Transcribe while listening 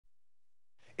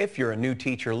If you're a new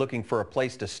teacher looking for a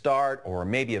place to start, or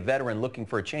maybe a veteran looking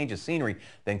for a change of scenery,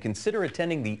 then consider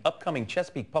attending the upcoming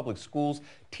Chesapeake Public Schools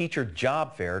Teacher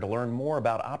Job Fair to learn more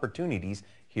about opportunities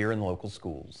here in local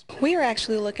schools. We are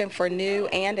actually looking for new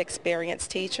and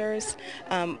experienced teachers,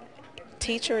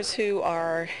 teachers who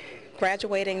are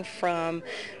graduating from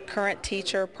current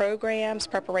teacher programs,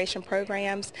 preparation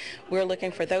programs. We're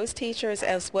looking for those teachers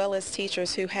as well as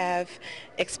teachers who have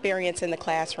experience in the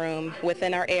classroom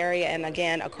within our area and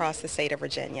again across the state of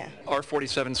Virginia. Our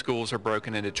 47 schools are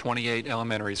broken into 28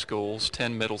 elementary schools,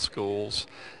 10 middle schools,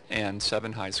 and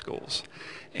 7 high schools.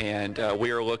 And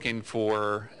we are looking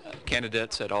for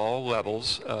candidates at all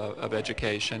levels of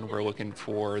education. We're looking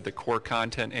for the core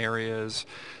content areas,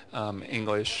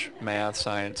 English, math,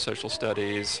 science, social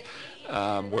studies.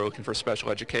 We're looking for special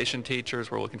education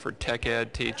teachers. We're looking for tech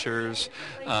ed teachers.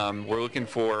 We're looking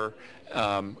for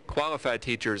qualified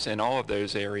teachers in all of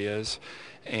those areas.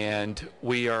 And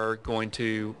we are going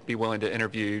to be willing to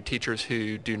interview teachers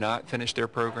who do not finish their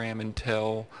program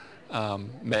until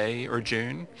May or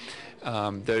June.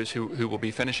 Those who will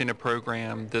be finishing a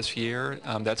program this year,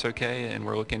 that's okay, and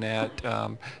we're looking at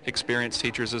experienced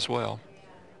teachers as well.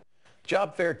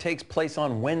 Job Fair takes place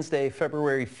on Wednesday,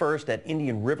 February 1st at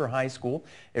Indian River High School.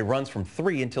 It runs from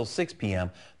 3 until 6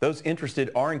 p.m. Those interested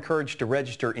are encouraged to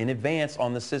register in advance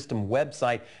on the system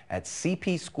website at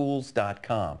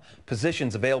cpschools.com.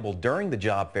 Positions available during the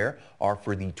Job Fair are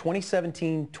for the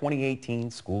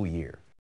 2017-2018 school year.